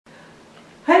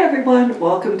Hi everyone,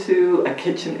 welcome to a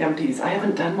Kitchen Empties. I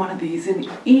haven't done one of these in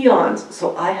eons,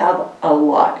 so I have a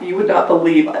lot. You would not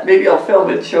believe, maybe I'll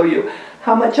film and show you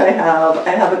how much I have.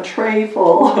 I have a tray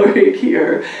full right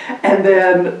here, and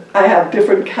then I have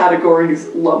different categories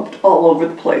lumped all over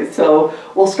the place. So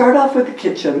we'll start off with the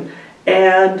kitchen,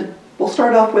 and we'll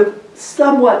start off with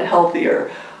somewhat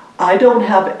healthier. I don't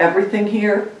have everything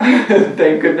here,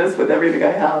 thank goodness, with everything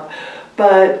I have,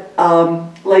 but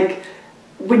like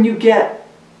when you get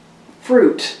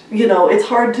fruit, you know, it's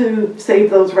hard to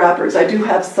save those wrappers. I do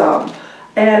have some,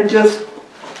 and just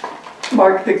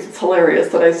Mark thinks it's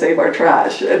hilarious that I save our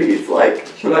trash, and he's like,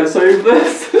 should I save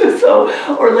this?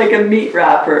 So, or like a meat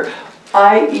wrapper.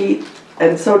 I eat,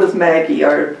 and so does Maggie,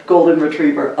 our golden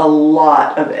retriever, a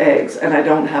lot of eggs, and I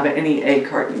don't have any egg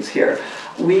cartons here.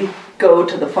 We go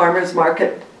to the farmer's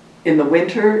market in the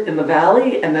winter in the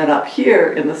valley, and then up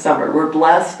here in the summer. We're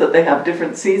blessed that they have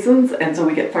different seasons, and so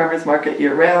we get farmer's market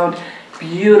year-round.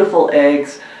 Beautiful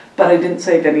eggs, but I didn't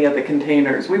save any of the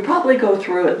containers. We probably go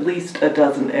through at least a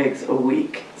dozen eggs a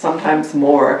week, sometimes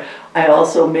more. I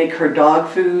also make her dog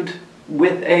food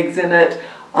with eggs in it.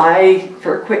 I,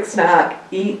 for a quick snack,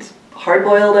 eat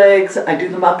hard-boiled eggs. I do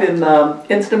them up in the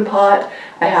Instant Pot.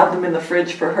 I have them in the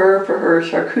fridge for her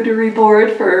charcuterie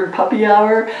board for puppy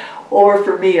hour. Or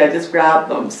for me, I just grab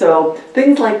them. So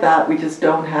things like that we just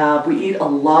don't have. We eat a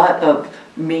lot of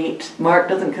meat. Mark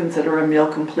doesn't consider a meal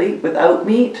complete without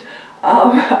meat.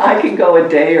 I can go a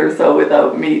day or so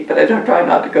without meat, but I don't try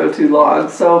not to go too long.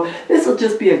 So this will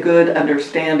just be a good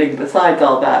understanding, besides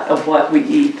all that, of what we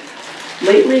eat.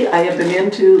 Lately, I have been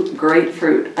into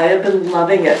grapefruit. I have been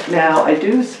loving it. Now, I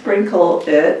do sprinkle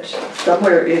it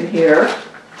somewhere in here.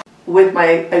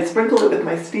 I sprinkle it with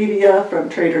my stevia from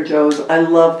Trader Joe's. I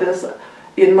love this.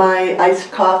 In my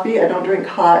iced coffee, I don't drink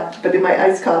hot, but in my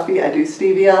iced coffee I do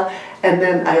stevia, and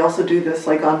then I also do this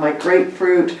like on my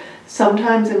grapefruit.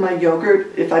 Sometimes in my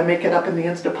yogurt, if I make it up in the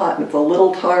Instant Pot and it's a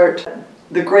little tart.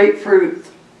 The grapefruit,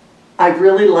 I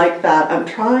really like that. I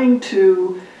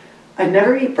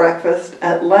never eat breakfast.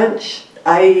 At lunch,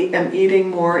 I am eating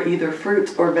more either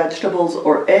fruits or vegetables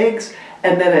or eggs,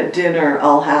 and then at dinner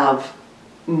I'll have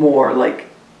more like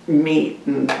meat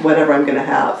and whatever I'm going to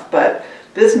have. But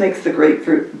this makes the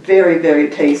grapefruit very, very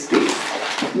tasty.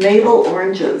 Navel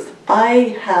oranges.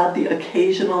 I have the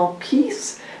occasional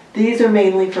piece. These are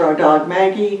mainly for our dog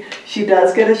Maggie. She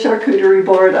does get a charcuterie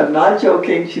board. I'm not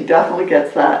joking. She definitely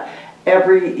gets that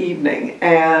every evening,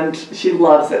 and she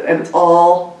loves it. And it's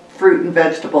all fruit and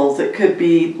vegetables. It could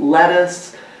be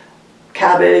lettuce,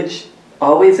 cabbage,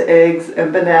 always eggs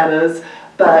and bananas.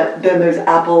 But then there's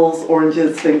apples,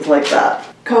 oranges, things like that.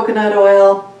 Coconut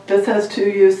oil, this has two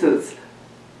uses.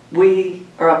 We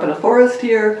are up in a forest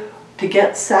here. To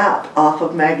get sap off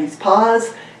of Maggie's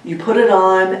paws, you put it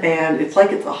on, and it's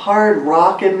like it's a hard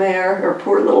rock in there, her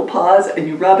poor little paws, and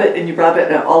you rub it and you rub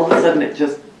it, and all of a sudden it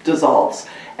just dissolves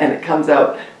and it comes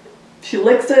out. She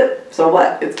licks it, so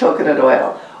what? It's coconut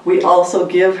oil. We also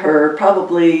give her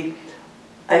probably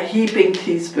a heaping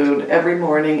teaspoon every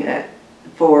morning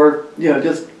for, you know,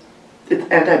 just, it's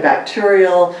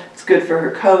antibacterial, it's good for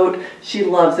her coat. She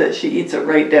loves it. She eats it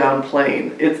right down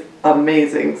plain. It's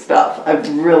amazing stuff. I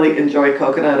really enjoy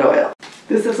coconut oil.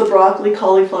 This is a broccoli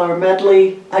cauliflower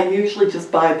medley. I usually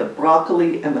just buy the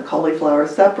broccoli and the cauliflower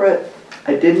separate.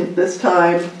 I didn't this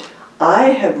time. I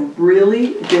have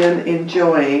really been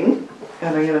enjoying,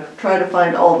 and I'm going to try to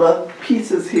find all the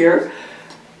pieces here,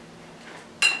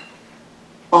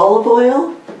 olive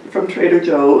oil from Trader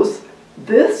Joe's.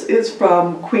 This is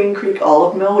from Queen Creek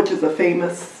Olive Mill, which is a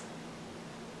famous,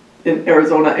 in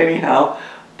Arizona anyhow,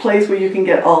 place where you can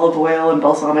get olive oil and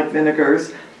balsamic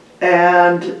vinegars.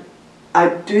 And I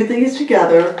do these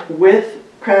together with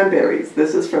cranberries.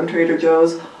 This is from Trader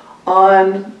Joe's,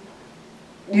 on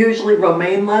usually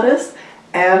romaine lettuce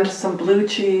and some blue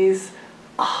cheese.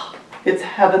 Oh, it's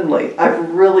heavenly.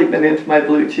 I've really been into my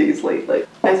blue cheese lately.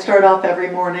 I start off every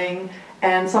morning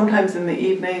and sometimes in the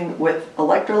evening with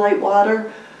electrolyte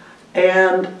water,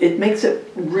 and it makes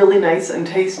it really nice and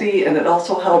tasty, and it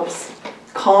also helps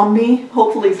calm me,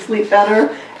 hopefully sleep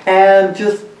better, and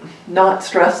just not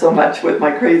stress so much with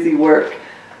my crazy work.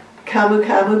 Camu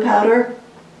camu powder,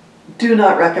 do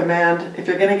not recommend. If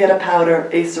you're going to get a powder,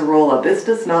 acerola. This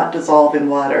does not dissolve in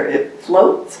water. It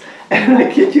floats, and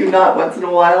I kid you not, once in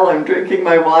a while I'm drinking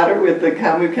my water with the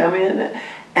camu camu in it,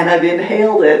 and I've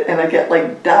inhaled it, and I get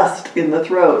like dust in the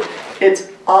throat. It's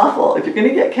awful. If you're going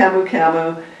to get camu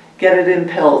camu, get it in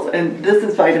pills. And this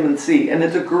is vitamin C, and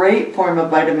it's a great form of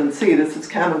vitamin C. This is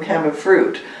camu camu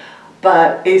fruit.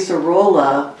 But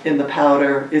acerola in the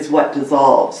powder is what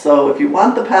dissolves. So if you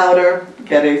want the powder,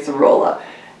 get acerola.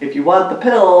 If you want the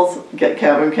pills, get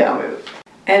Camu Camu.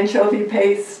 Anchovy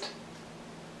paste.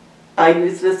 I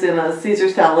use this in a Caesar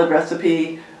salad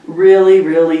recipe. Really,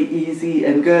 really easy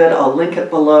and good. I'll link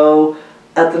it below.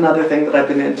 That's another thing that I've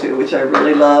been into, which I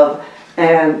really love.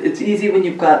 And it's easy when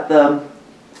you've got the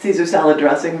Caesar salad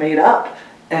dressing made up,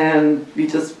 and you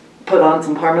just put on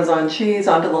some Parmesan cheese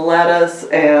onto the lettuce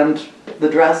and the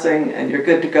dressing, and you're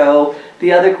good to go.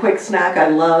 The other quick snack I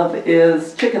love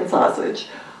is chicken sausage.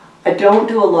 I don't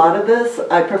do a lot of this.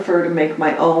 I prefer to make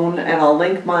my own, and I'll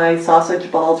link my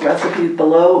sausage balls recipes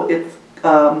below. It's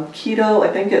keto.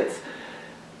 I think it's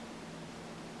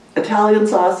Italian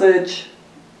sausage,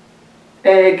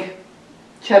 egg,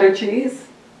 cheddar cheese.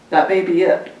 That may be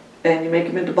it. And you make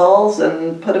them into balls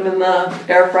and put them in the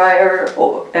air fryer,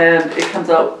 and it comes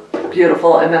out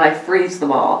beautiful. And then I freeze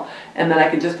them all. And then I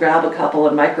can just grab a couple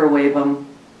and microwave them.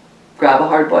 Grab a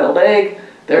hard-boiled egg.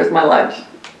 There's my lunch.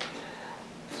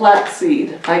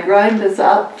 Flaxseed. I grind this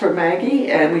up for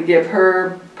Maggie, and we give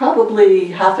her probably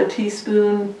half a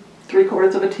teaspoon,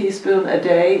 3/4 of a teaspoon a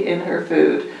day in her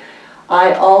food.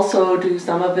 I also do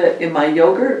some of it in my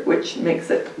yogurt, which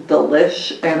makes it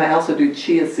delish, and I also do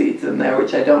chia seeds in there,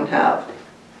 which I don't have.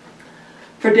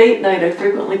 For date night, I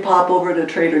frequently pop over to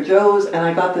Trader Joe's, and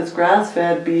I got this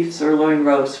grass-fed beef sirloin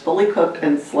roast, fully cooked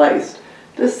and sliced.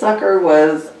 This sucker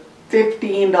was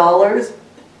 $15.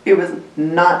 It was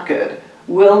not good.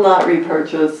 Will not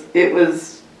repurchase. It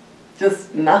was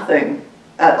just nothing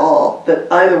at all that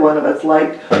either one of us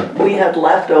liked. We had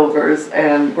leftovers,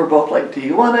 and we're both like, do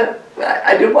you want it?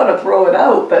 I didn't want to throw it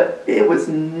out, but it was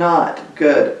not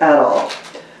good at all.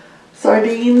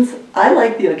 Sardines. I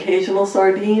like the occasional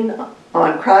sardine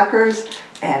on crackers,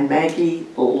 and Maggie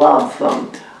loves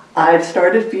them. I've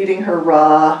started feeding her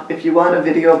raw. If you want a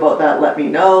video about that, let me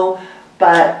know.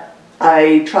 But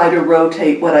I try to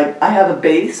rotate what I have a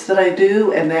base that I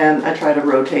do, and then I try to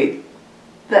rotate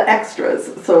the extras.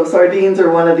 So sardines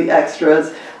are one of the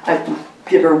extras. I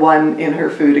give her one in her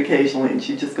food occasionally, and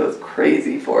she just goes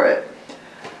crazy for it.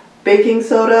 Baking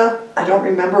soda. I don't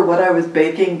remember what I was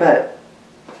baking, but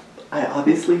I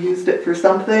obviously used it for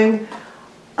something.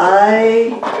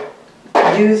 I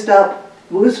used up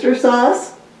Worcester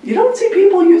sauce. You don't see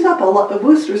people use up a lot of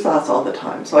Worcester sauce all the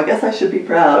time, so I guess I should be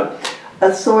proud.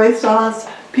 A soy sauce.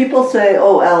 People say,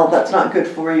 oh, Elle, that's not good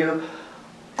for you.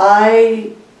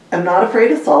 I am not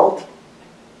afraid of salt.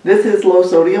 This is low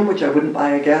sodium, which I wouldn't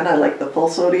buy again. I like the full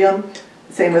sodium.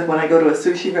 Same with when I go to a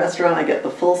sushi restaurant, I get the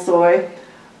full soy.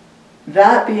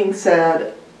 That being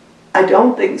said, I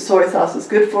don't think soy sauce is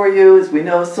good for you. As we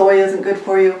know, soy isn't good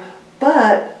for you,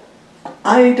 but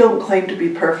I don't claim to be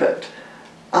perfect.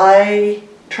 I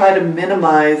try to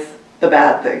minimize the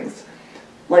bad things.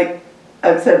 Like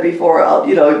I've said before,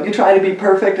 you try to be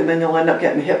perfect and then you'll end up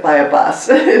getting hit by a bus.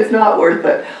 It's not worth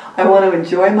it. I want to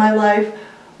enjoy my life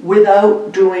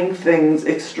without doing things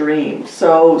extreme.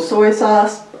 So soy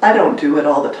sauce, I don't do it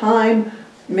all the time.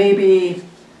 Maybe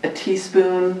a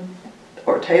teaspoon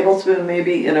or tablespoon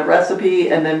maybe in a recipe,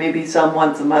 and then maybe some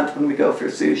once a month when we go for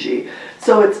sushi.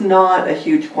 So it's not a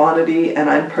huge quantity, and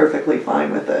I'm perfectly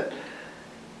fine with it.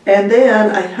 And then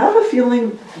I have a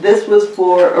feeling this was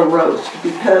for a roast,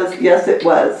 because yes, it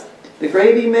was. The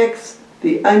gravy mix,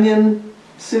 the onion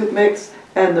soup mix,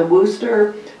 and the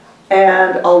Worcester.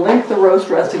 And I'll link the roast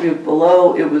recipe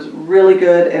below. It was really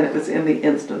good, and it was in the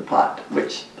Instant Pot,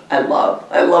 which I love.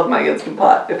 I love my Instant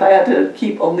Pot. If I had to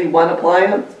keep only one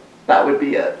appliance, that would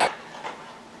be it.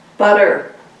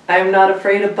 Butter. I'm not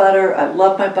afraid of butter. I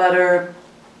love my butter.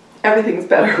 Everything's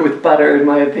better with butter, in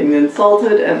my opinion.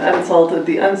 Salted and unsalted.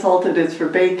 The unsalted is for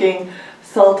baking.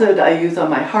 Salted I use on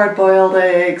my hard-boiled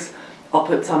eggs. I'll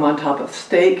put some on top of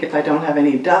steak if I don't have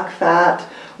any duck fat.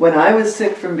 When I was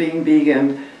sick from being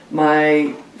vegan,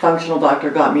 my functional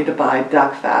doctor got me to buy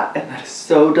duck fat, and that is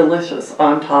so delicious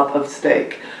on top of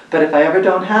steak. But if I ever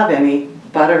don't have any,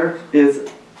 butter is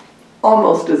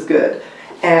almost as good.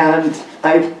 And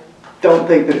I don't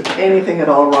think there's anything at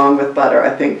all wrong with butter.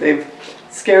 I think they've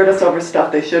scared us over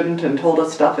stuff they shouldn't and told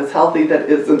us stuff is healthy that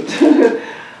isn't.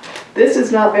 This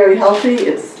is not very healthy.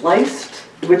 It's sliced,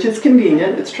 which is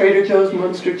convenient. It's Trader Joe's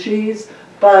Munster cheese.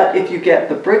 But if you get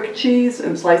the brick cheese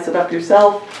and slice it up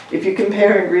yourself, if you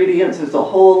compare ingredients, there's a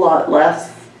whole lot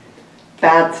less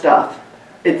bad stuff.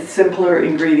 It's simpler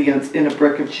ingredients in a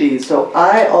brick of cheese. So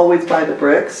I always buy the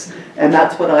bricks, and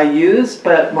that's what I use,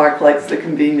 but Mark likes the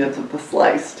convenience of the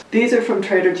sliced. These are from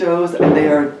Trader Joe's, and they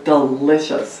are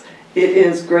delicious. It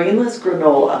is grainless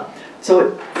granola. So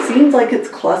it seems like it's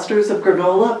clusters of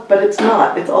granola, but it's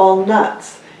not. It's all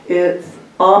nuts. It's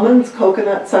almonds,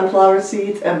 coconut, sunflower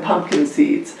seeds, and pumpkin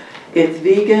seeds. It's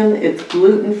vegan, it's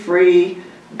gluten-free,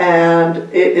 and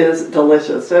it is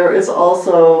delicious. There is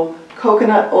also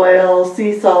coconut oil,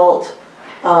 sea salt.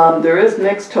 There is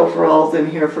mixed tofurals in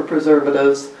here for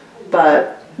preservatives,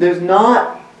 but there's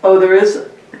not, oh, there is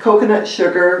coconut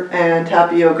sugar and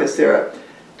tapioca syrup,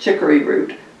 chicory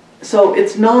root. So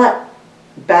it's not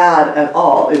bad at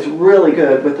all. It's really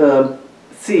good with the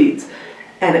seeds,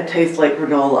 and it tastes like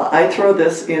granola. I throw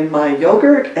this in my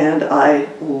yogurt and I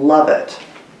love it.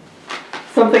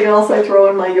 Something else I throw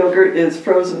in my yogurt is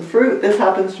frozen fruit. This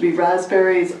happens to be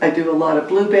raspberries. I do a lot of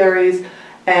blueberries,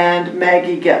 and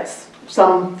Maggie gets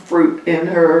some fruit in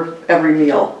her every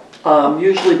meal.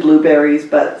 Usually blueberries,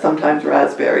 but sometimes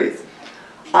raspberries.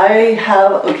 I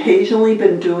have occasionally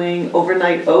been doing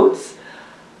overnight oats.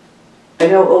 I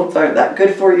know oats aren't that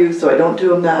good for you, so I don't do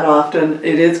them that often.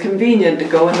 It is convenient to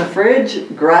go in the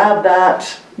fridge, grab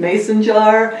that mason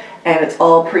jar, and it's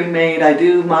all pre-made. I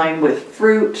do mine with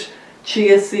fruit,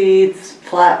 chia seeds,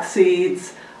 flax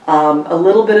seeds, a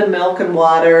little bit of milk and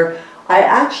water. I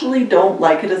actually don't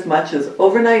like it as much as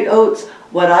overnight oats.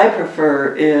 What I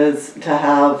prefer is to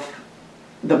have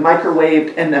the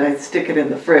microwaved and then I stick it in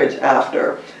the fridge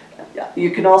after.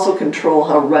 You can also control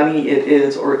how runny it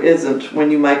is or isn't when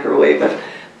you microwave it,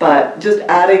 but just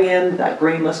adding in that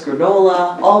grainless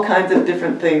granola, all kinds of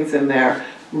different things in there,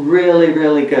 really,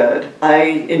 really good. I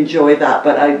enjoy that,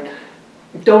 but I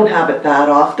don't have it that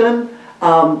often.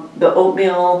 The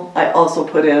oatmeal, I also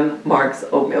put in Mark's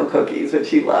oatmeal cookies, which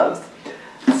he loves.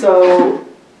 So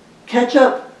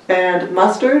ketchup and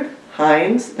mustard,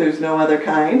 Heinz, there's no other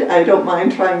kind. I don't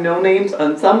mind trying no names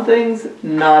on some things,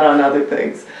 not on other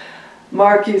things.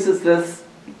 Mark uses this,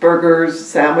 burgers,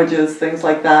 sandwiches, things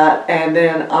like that. And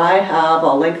then I have,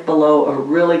 I'll link below, a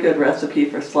really good recipe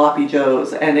for sloppy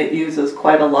joes, and it uses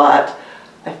quite a lot.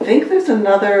 I think there's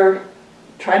another,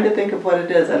 trying to think of what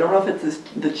it is. I don't know if it's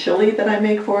the chili that I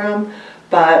make for him,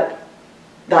 but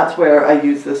that's where I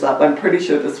use this up. I'm pretty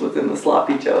sure this was in the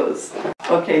sloppy joes.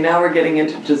 Okay, now we're getting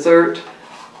into dessert.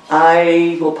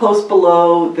 I will post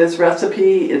below this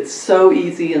recipe. It's so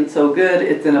easy and so good.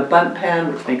 It's in a bundt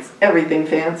pan, which makes everything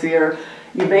fancier.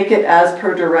 You make it as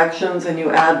per directions and you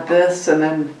add this and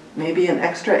then maybe an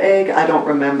extra egg, I don't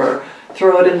remember.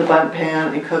 Throw it in the bundt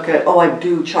pan and cook it. Oh, I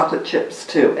do chocolate chips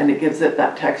too, and it gives it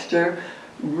that texture.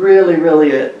 Really,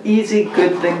 really an easy,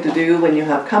 good thing to do when you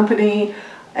have company,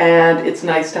 and it's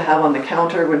nice to have on the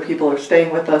counter when people are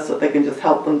staying with us so they can just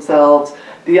help themselves.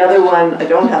 The other one, I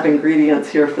don't have ingredients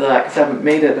here for that because I haven't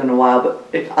made it in a while, but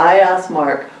if I ask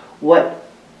Mark what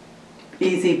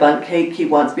easy bundt cake he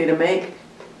wants me to make,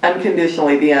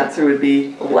 unconditionally the answer would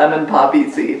be lemon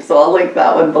poppy seed. So I'll link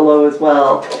that one below as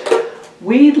well.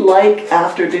 We like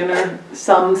after dinner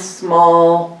some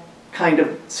small kind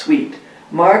of sweet.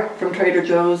 Mark from Trader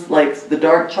Joe's likes the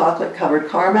dark chocolate covered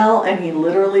caramel, and he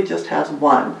literally just has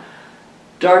one.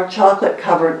 Dark chocolate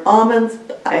covered almonds,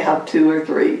 I have 2 or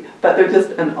 3, but they're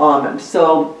just an almond.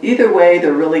 So either way,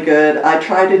 they're really good. I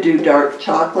try to do dark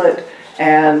chocolate,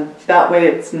 and that way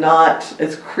it's not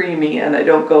as creamy and I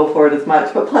don't go for it as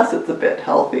much, but plus it's a bit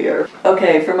healthier.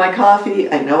 Okay, for my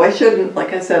coffee, I know I shouldn't,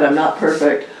 like I said, I'm not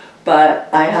perfect, but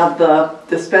I have the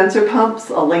dispenser pumps,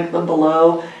 I'll link them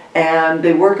below, and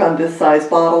they work on this size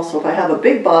bottle, so if I have a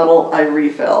big bottle, I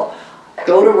refill.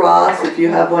 Go to Ross if you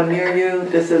have one near you.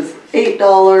 This is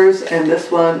 $8 and this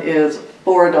one is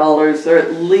 $4. They're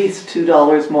at least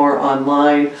 $2 more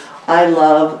online. I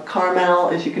love caramel.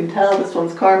 As you can tell, this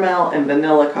one's caramel and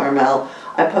vanilla caramel.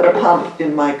 I put a pump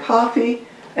in my coffee,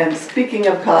 and speaking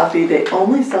of coffee, they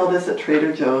only sell this at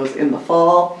Trader Joe's in the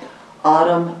fall.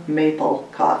 Autumn maple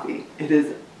coffee. It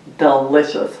is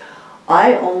delicious.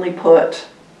 I only put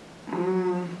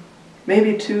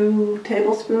maybe 2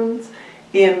 tablespoons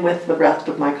in with the rest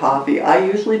of my coffee. I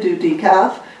usually do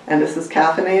decaf, and this is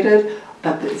caffeinated,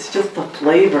 but it's just the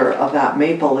flavor of that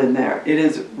maple in there. It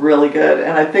is really good,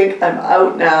 and I think I'm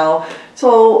out now,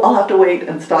 so I'll have to wait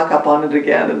and stock up on it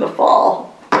again in the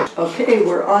fall. Okay,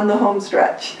 we're on the home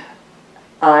stretch.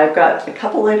 I've got a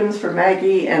couple items for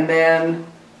Maggie and then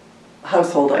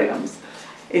household items.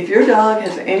 If your dog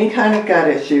has any kind of gut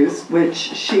issues, which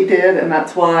she did, and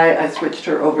that's why I switched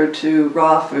her over to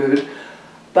raw food,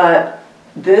 but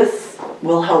this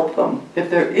will help them. If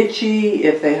they're itchy,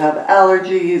 if they have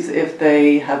allergies, if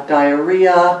they have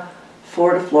diarrhea,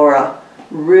 Fortiflora,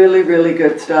 really, really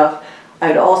good stuff.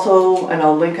 I'd also, and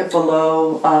I'll link it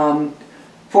below,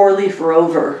 4-leaf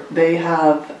rover. They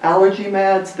have allergy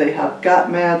meds, they have gut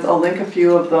meds. I'll link a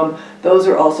few of them. Those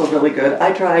are also really good.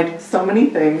 I tried so many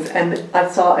things and I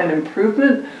saw an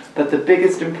improvement, but the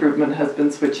biggest improvement has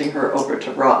been switching her over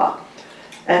to raw.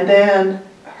 And then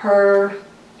her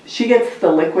she gets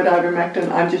the liquid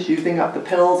ivermectin. I'm just using up the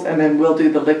pills, and then we'll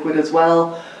do the liquid as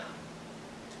well.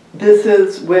 This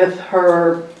is with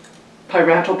her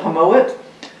pyrantel pomoate,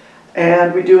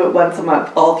 and we do it once a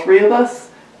month, all three of us.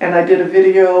 And I did a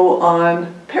video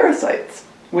on parasites,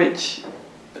 which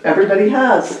everybody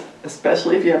has,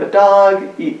 especially if you have a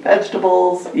dog, eat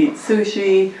vegetables, eat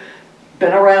sushi,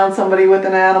 been around somebody with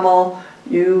an animal,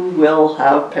 you will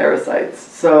have parasites.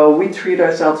 So we treat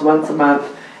ourselves once a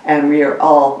month, and we are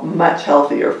all much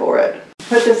healthier for it.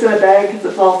 Put this in a bag because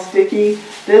it's all sticky.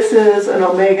 This is an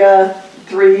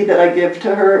omega-3 that I give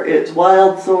to her. It's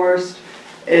wild sourced,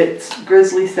 it's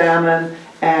grizzly salmon,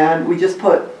 and we just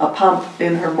put a pump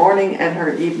in her morning and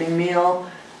her evening meal.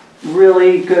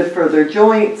 Really good for their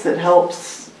joints. It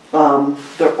helps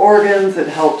their organs. It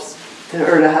helps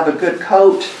her to have a good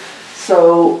coat.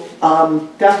 So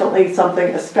definitely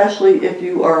something, especially if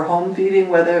you are home feeding,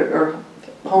 or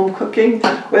home cooking,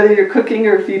 whether you're cooking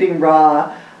or feeding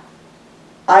raw.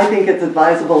 I think it's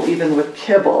advisable even with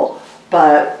kibble,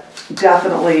 but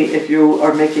definitely if you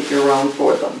are making your own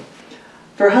for them.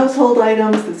 For household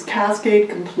items, this Cascade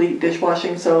Complete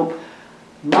dishwashing soap.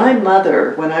 My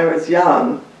mother, when I was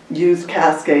young, used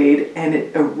Cascade, and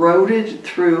it eroded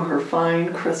through her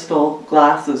fine crystal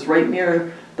glasses right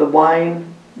near the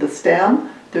wine, the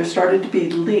stem. There started to be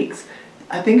leaks.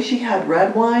 I think she had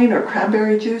red wine or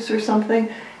cranberry juice or something,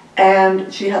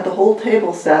 and she had the whole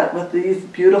table set with these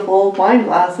beautiful wine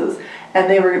glasses, and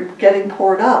they were getting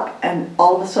poured up, and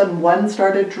all of a sudden one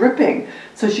started dripping.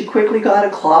 So she quickly got a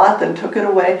cloth and took it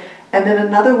away, and then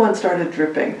another one started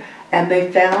dripping, and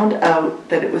they found out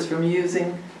that it was from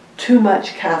using too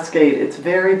much Cascade. It's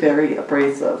very, very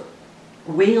abrasive.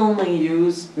 We only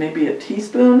use maybe a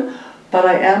teaspoon, but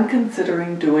I am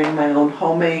considering doing my own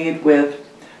homemade with,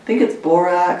 I think it's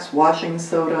borax, washing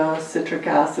soda, citric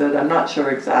acid, I'm not sure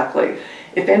exactly.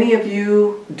 If any of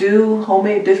you do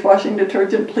homemade dishwashing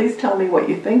detergent, please tell me what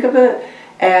you think of it,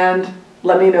 and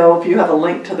let me know if you have a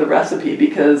link to the recipe,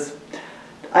 because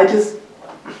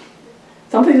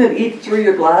something that eats through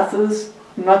your glasses,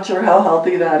 I'm not sure how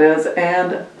healthy that is.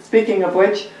 And speaking of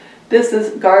which, this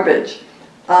is garbage.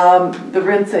 The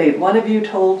rinse aid. One of you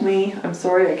told me, I'm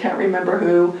sorry, I can't remember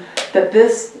who, that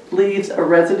this leaves a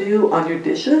residue on your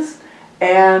dishes,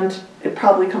 and it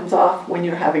probably comes off when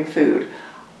you're having food.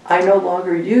 I no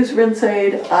longer use rinse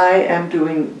aid. I am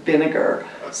doing vinegar.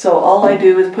 So all I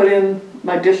do is put in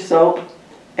my dish soap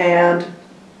and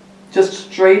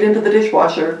just straight into the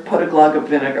dishwasher, put a glug of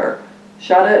vinegar.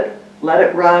 Shut it, let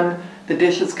it run. The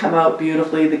dishes come out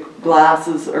beautifully. The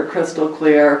glasses are crystal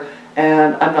clear,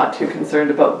 and I'm not too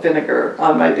concerned about vinegar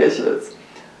on my dishes.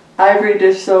 Ivory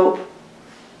dish soap.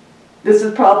 This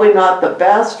is probably not the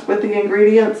best with the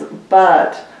ingredients,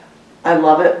 but I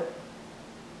love it.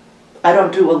 I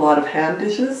don't do a lot of hand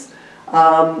dishes.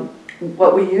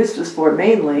 What we use this for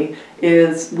mainly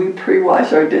is we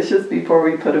pre-wash our dishes before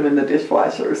we put them in the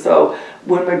dishwasher. So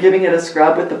when we're giving it a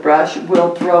scrub with the brush,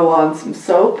 we'll throw on some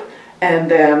soap and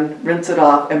then rinse it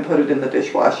off and put it in the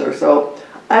dishwasher. So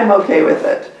I'm okay with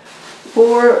it.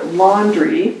 For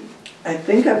laundry, I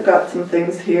think I've got some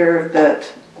things here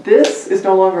that this is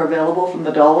no longer available from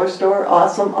the dollar store.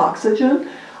 Awesome Oxygen.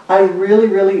 I really,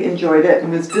 really enjoyed it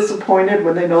and was disappointed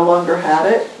when they no longer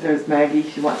had it. There's Maggie,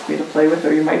 she wants me to play with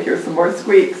her. You might hear some more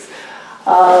squeaks.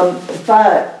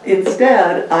 But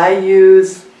instead, I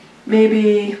use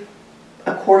maybe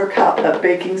a quarter cup of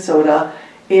baking soda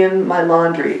in my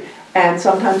laundry. And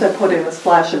sometimes I put in a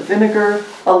splash of vinegar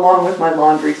along with my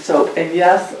laundry soap. And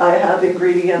yes, I have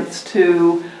ingredients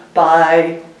to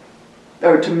buy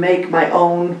or to make my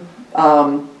own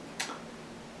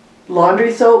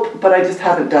laundry soap, but I just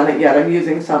haven't done it yet. I'm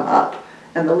using some up.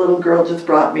 And the little girl just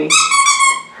brought me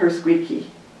her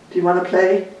squeaky. Do you want to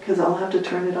play? Because I'll have to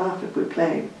turn it off if we're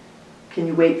playing. Can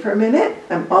you wait for a minute?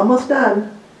 I'm almost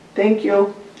done. Thank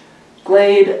you.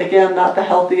 Glade, again, not the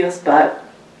healthiest, but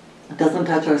it doesn't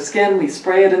touch our skin. We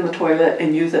spray it in the toilet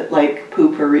and use it like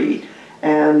poo-pourri.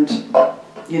 And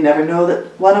you never know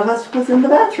that one of us was in the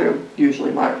bathroom,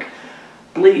 usually Mark.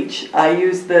 Bleach, I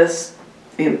use this.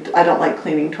 I don't like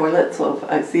cleaning toilets, so if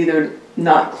it's either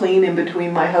not clean in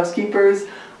between my housekeepers,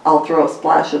 I'll throw a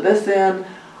splash of this in.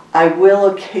 I will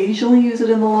occasionally use it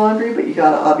in the laundry, but you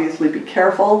gotta obviously be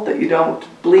careful that you don't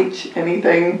bleach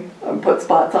anything and put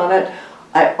spots on it.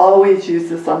 I always use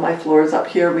this on my floors up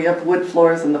here. We have wood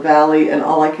floors in the valley, and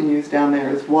all I can use down there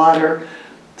is water,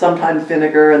 sometimes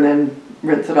vinegar, and then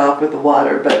rinse it off with the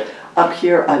water. But up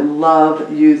here, I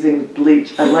love using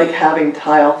bleach. I like having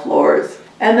tile floors.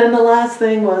 And then the last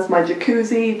thing was my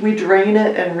jacuzzi. We drain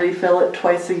it and refill it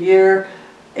twice a year,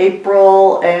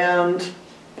 April and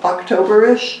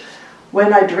October-ish.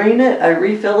 When I drain it, I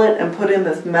refill it and put in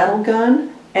this metal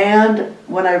gun, and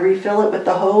when I refill it with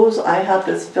the hose, I have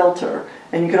this filter,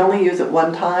 and you can only use it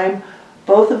one time.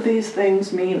 Both of these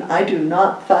things mean I do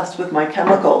not fuss with my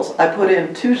chemicals. I put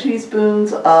in 2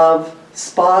 teaspoons of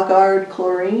Spa Guard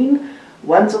chlorine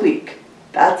once a week.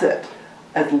 That's it.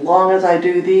 As long as I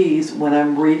do these when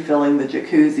I'm refilling the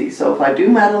jacuzzi. So if I do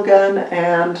metal gun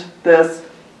and this,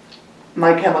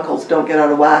 my chemicals don't get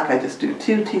out of whack. I just do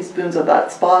 2 teaspoons of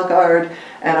that Spa Guard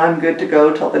and I'm good to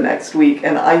go till the next week.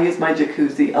 And I use my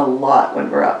jacuzzi a lot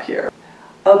when we're up here.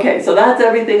 Okay, so that's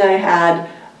everything I had.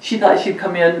 She thought she'd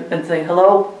come in and say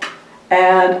hello.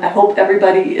 And I hope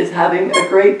everybody is having a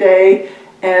great day.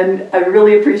 And I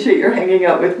really appreciate your hanging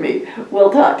out with me.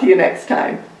 We'll talk to you next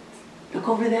time. Look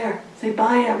over there. Say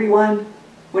bye, everyone.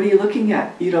 What are you looking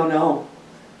at? You don't know.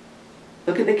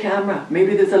 Look at the camera.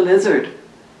 Maybe there's a lizard.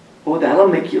 Oh, that'll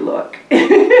make you look.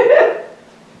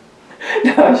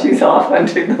 Now she's off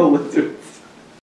hunting the lizard.